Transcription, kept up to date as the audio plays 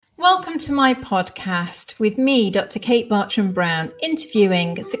Welcome to my podcast with me, Dr. Kate Bartram Brown,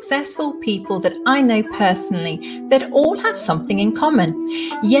 interviewing successful people that I know personally that all have something in common.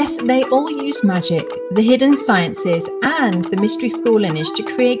 Yes, they all use magic, the hidden sciences, and the mystery school lineage to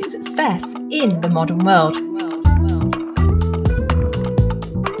create success in the modern world.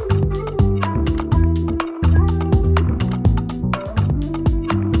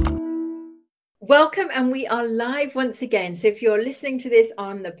 Welcome, and we are live once again. So if you're listening to this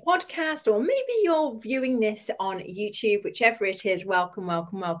on the podcast, or maybe you're viewing this on YouTube, whichever it is, welcome,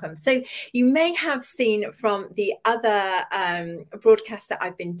 welcome, welcome. So you may have seen from the other broadcasts that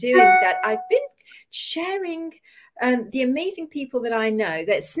I've been doing that I've been sharing the amazing people that I know,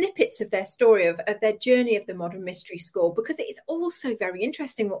 that snippets of their story, of their journey of the modern mystery school, because it is also very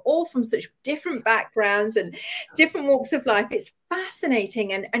interesting. We're all from such different backgrounds and different walks of life. It's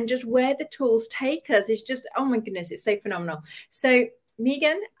fascinating, and just where the tools take us is just, oh my goodness, it's so phenomenal. So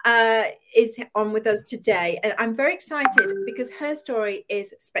Megan is on with us today, and I'm very excited because her story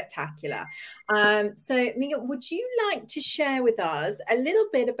is spectacular. So Megan, would you like to share with us a little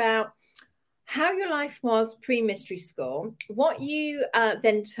bit about how your life was pre-mystery school, what you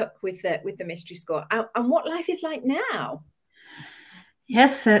then took with the mystery school, and what life is like now?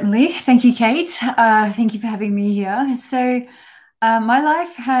 Yes, certainly. Thank you, Kate. Thank you for having me here. So my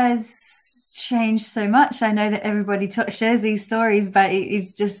life has changed so much. I know that everybody shares these stories, but it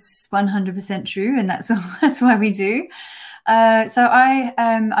is just 100% true, and that's why we do. So I'm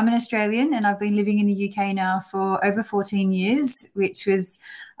an Australian, and I've been living in the UK now for over 14 years, which was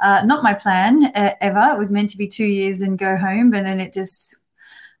not my plan ever. It was meant to be 2 years and go home, but then it just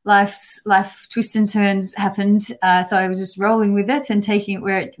life twists and turns happened. So I was just rolling with it and taking it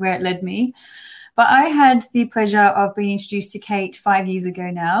where it led me. But I had the pleasure of being introduced to Kate 5 years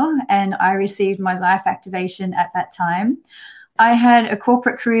ago now, and I received my life activation at that time. I had a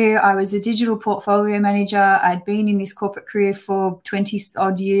corporate career. I was a digital portfolio manager. I'd been in this corporate career for 20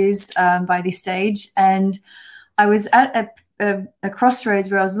 odd years by this stage. And I was at a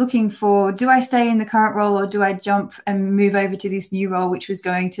crossroads where I was looking for, do I stay in the current role or do I jump and move over to this new role, which was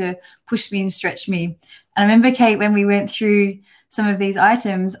going to push me and stretch me? And I remember, Kate, when we went through some of these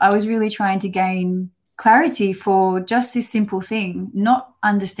items, I was really trying to gain clarity for just this simple thing, not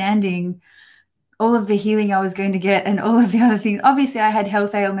understanding all of the healing I was going to get and all of the other things. Obviously, I had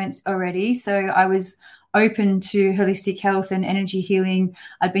health ailments already, so I was open to holistic health and energy healing.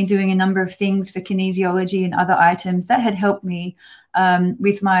 I'd been doing a number of things for kinesiology and other items that had helped me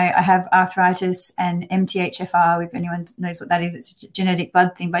with I have arthritis and MTHFR, if anyone knows what that is. It's a genetic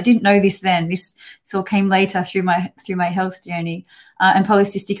blood thing, but I didn't know this then. This all came later through my health journey, and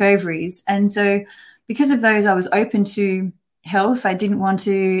polycystic ovaries. And so because of those, I was open to health. I didn't want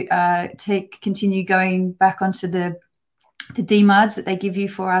to continue going back onto the DMARDs that they give you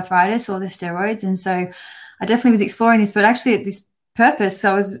for arthritis or the steroids. And so I definitely was exploring this, but actually at this purpose,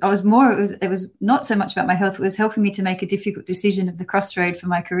 I was more, it was not so much about my health. It was helping me to make a difficult decision of the crossroad for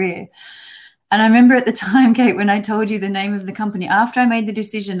my career. And I remember at the time, Kate, when I told you the name of the company, after I made the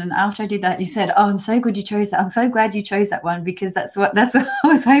decision and after I did that, you said, "Oh, I'm so good you chose that. I'm so glad you chose that one, because that's what I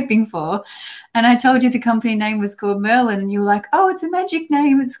was hoping for." And I told you the company name was called Merlin, and you were like, "Oh, it's a magic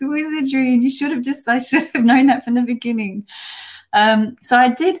name. It's wizardry." And I should have known that from the beginning. So I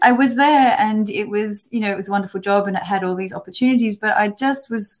did. I was there, and it was a wonderful job, and it had all these opportunities, but I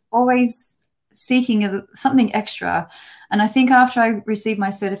just was always seeking something extra. And I think after I received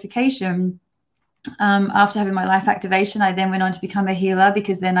my certification, after having my life activation, I then went on to become a healer,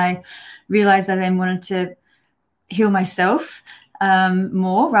 because then I realized I then wanted to heal myself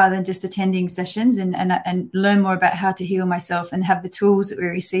more, rather than just attending sessions, and learn more about how to heal myself and have the tools that we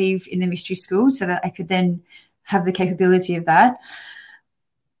receive in the mystery school, so that I could then have the capability of that.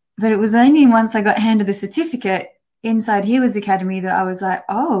 But it was only once I got handed the certificate inside Healers Academy that I was like,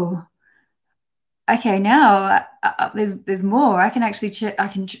 oh, okay, now there's more. I can actually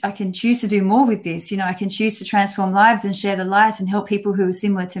I can choose to do more with this. I can choose to transform lives and share the light and help people who are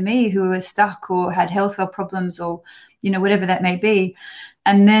similar to me, who are stuck or had health problems, or whatever that may be.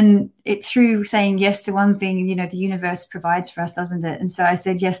 And then through saying yes to one thing, the universe provides for us, doesn't it? And so I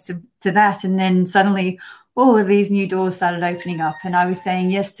said yes to that, and then suddenly all of these new doors started opening up, and I was saying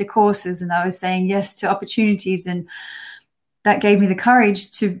yes to courses, and I was saying yes to opportunities, and that gave me the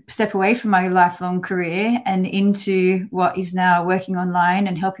courage to step away from my lifelong career and into what is now working online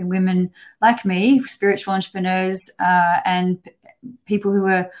and helping women like me, spiritual entrepreneurs, and people who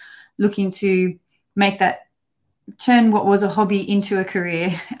are looking to make that, turn what was a hobby into a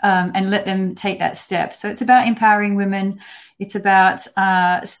career, and let them take that step. So it's about empowering women. It's about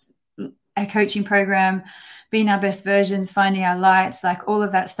a coaching program, being our best versions, finding our lights, like all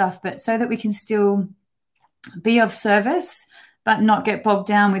of that stuff, but so that we can still be of service but not get bogged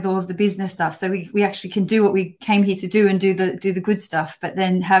down with all of the business stuff. So we actually can do what we came here to do and do the good stuff, but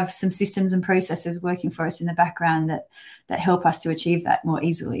then have some systems and processes working for us in the background that help us to achieve that more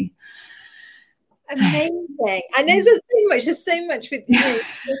easily. Amazing. I know there's so much with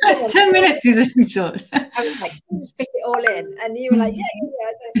 10 minutes is really short. I was like, just fit it all in. And you were like, yeah.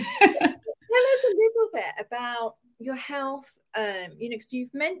 Tell us a little bit about your health, because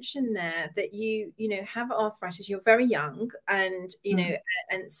you've mentioned there that you have arthritis, you're very young, and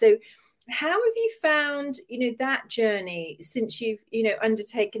and so how have you found that journey since you've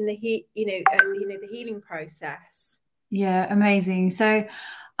undertaken the the healing process? Yeah, amazing. So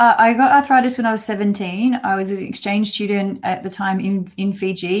I got arthritis when I was 17. I was an exchange student at the time in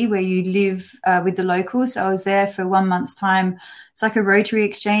Fiji, where you live with the locals. So I was there for 1 month's time. It's like a Rotary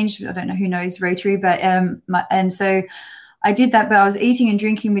exchange. I don't know who knows Rotary, but and so I did that, but I was eating and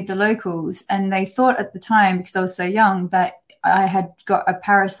drinking with the locals, and they thought at the time, because I was so young, that I had got a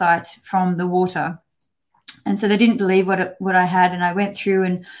parasite from the water. And so they didn't believe what I had. And I went through,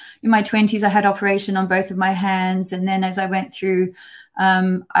 and in my 20s, I had operation on both of my hands. And then as I went through,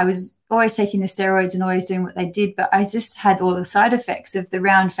 I was always taking the steroids and always doing what they did, but I just had all the side effects of the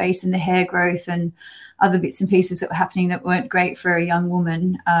round face and the hair growth and other bits and pieces that were happening that weren't great for a young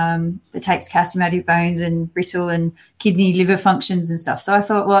woman, that takes calcium out of your bones and brittle and kidney, liver functions and stuff. So I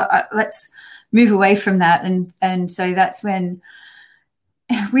thought, well, let's move away from that. And so that's when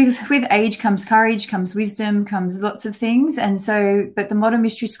with age comes courage, comes wisdom, comes lots of things. And so, but the Modern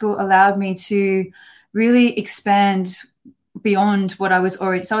Mystery School allowed me to really expand beyond what I was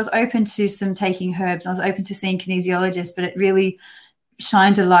already. So I was open to some taking herbs. I was open to seeing kinesiologists, but it really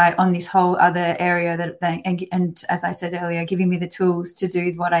shined a light on this whole other area and as I said earlier, giving me the tools to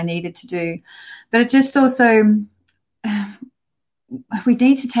do what I needed to do. But it just also, we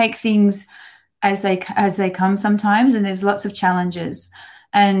need to take things as they come sometimes, and there's lots of challenges.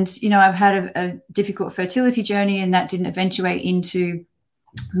 And, I've had a difficult fertility journey, and that didn't eventuate into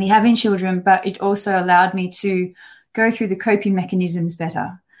me having children, but it also allowed me to go through the coping mechanisms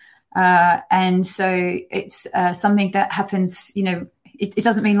better. And so it's something that happens, it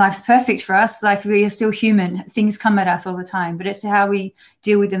doesn't mean life's perfect for us. Like, we are still human. Things come at us all the time, but it's how we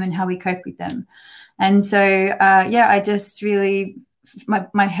deal with them and how we cope with them. And so, I just really,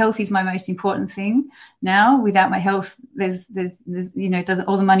 my health is my most important thing now. Without my health, there's doesn't,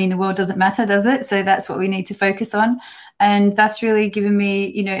 all the money in the world doesn't matter, does it? So that's what we need to focus on. And that's really given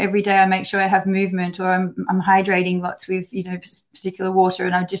me, every day I make sure I have movement, or I'm hydrating lots with, particular water,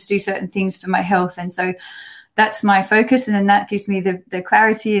 and I just do certain things for my health. And so that's my focus. And then that gives me the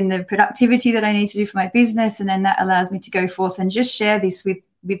clarity and the productivity that I need to do for my business. And then that allows me to go forth and just share this with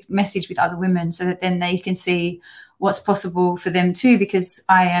message with other women, so that then they can see what's possible for them too, because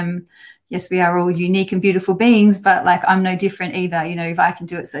yes, we are all unique and beautiful beings, but like, I'm no different either. If I can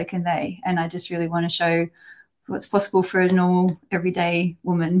do it, so can they. And I just really want to show what's possible for a normal everyday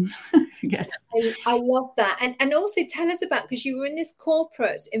woman. I guess. I love that. And also tell us about, because you were in this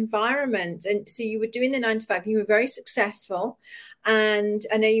corporate environment, and so you were doing the 9 to 5, you were very successful. And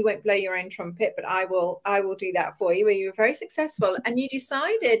I know you won't blow your own trumpet, but I will do that for you, where you were very successful, and you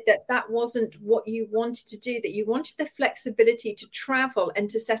decided that wasn't what you wanted to do, that you wanted the flexibility to travel and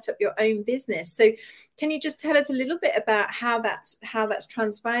to set up your own business. So can you just tell us a little bit about how that's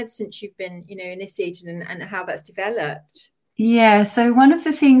transpired since you've been, initiated, and how that's developed? Yeah. So one of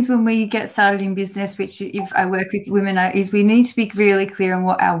the things when we get started in business, which if I work with women, is we need to be really clear on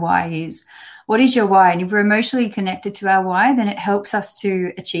what our why is. What is your why? And if we're emotionally connected to our why, then it helps us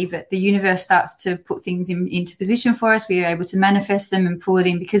to achieve it. The universe starts to put things into position for us. We are able to manifest them and pull it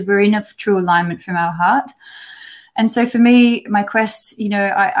in, because we're in a true alignment from our heart. And so for me, my quest,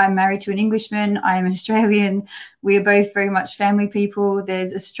 I'm married to an Englishman. I am an Australian. We are both very much family people.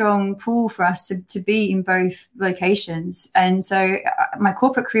 There's a strong pull for us to be in both locations. And so my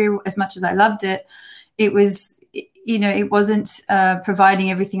corporate career, as much as I loved it, it was, it wasn't providing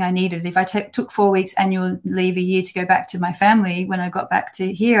everything I needed. If I took 4 weeks annual leave a year to go back to my family, when I got back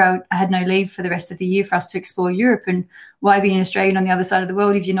to here, I had no leave for the rest of the year for us to explore Europe. And why be an Australian on the other side of the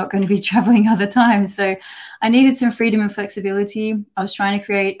world if you're not going to be traveling other times? So I needed some freedom and flexibility. I was trying to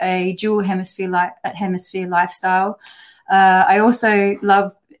create a dual hemisphere lifestyle. I also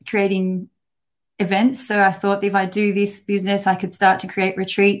love creating events. So I thought, if I do this business, I could start to create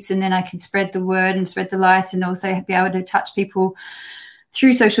retreats, and then I could spread the word and spread the light, and also be able to touch people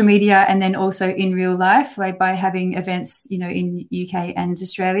through social media and then also in real life, like by having events, you know, in UK and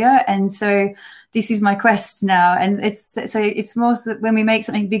Australia. And so this is my quest now. And it's more so that when we make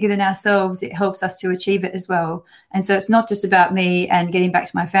something bigger than ourselves, it helps us to achieve it as well. And so it's not just about me and getting back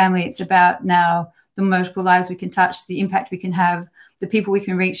to my family. It's about now the multiple lives we can touch, the impact we can have, the people we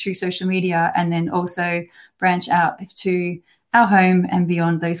can reach through social media, and then also branch out to our home and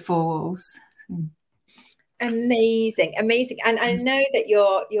beyond those four walls. Amazing. And I know that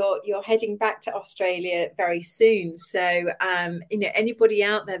you're heading back to Australia very soon. So anybody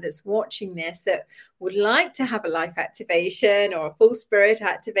out there that's watching this that would like to have a life activation or a full spirit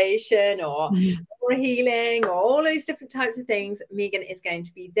activation or a healing or all those different types of things, Megan is going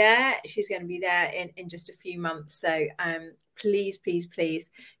to be there. She's going to be there in just a few months. So please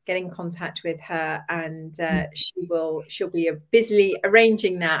get in contact with her, and she'll be busily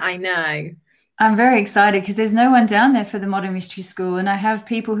arranging that, I know. I'm very excited because there's no one down there for the Modern Mystery School, and I have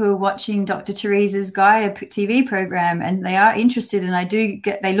people who are watching Dr. Teresa's Gaia TV program, and they are interested, and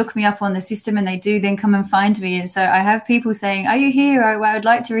they look me up on the system, and they do then come and find me. And so I have people saying, "Are you here? I would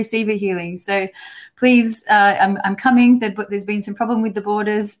like to receive a healing." So please, I'm coming. There's been some problem with the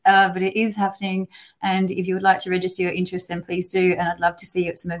borders, but it is happening. And if you would like to register your interest, then please do. And I'd love to see you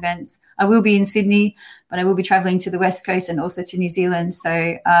at some events. I will be in Sydney, but I will be traveling to the West Coast and also to New Zealand.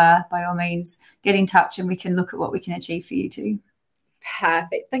 So by all means, get in touch and we can look at what we can achieve for you too.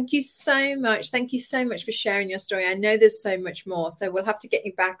 Perfect. Thank you so much. Thank you so much for sharing your story. I know there's so much more, so we'll have to get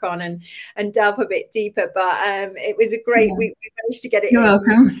you back on and delve a bit deeper. But it was a great week. We managed to get it. You're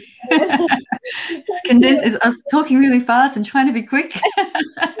welcome. It's condensed. I was talking really fast and trying to be quick.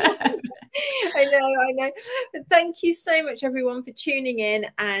 I know. Thank you so much, everyone, for tuning in,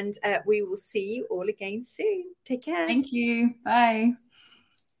 and we will see you all again soon. Take care. Thank you. Bye.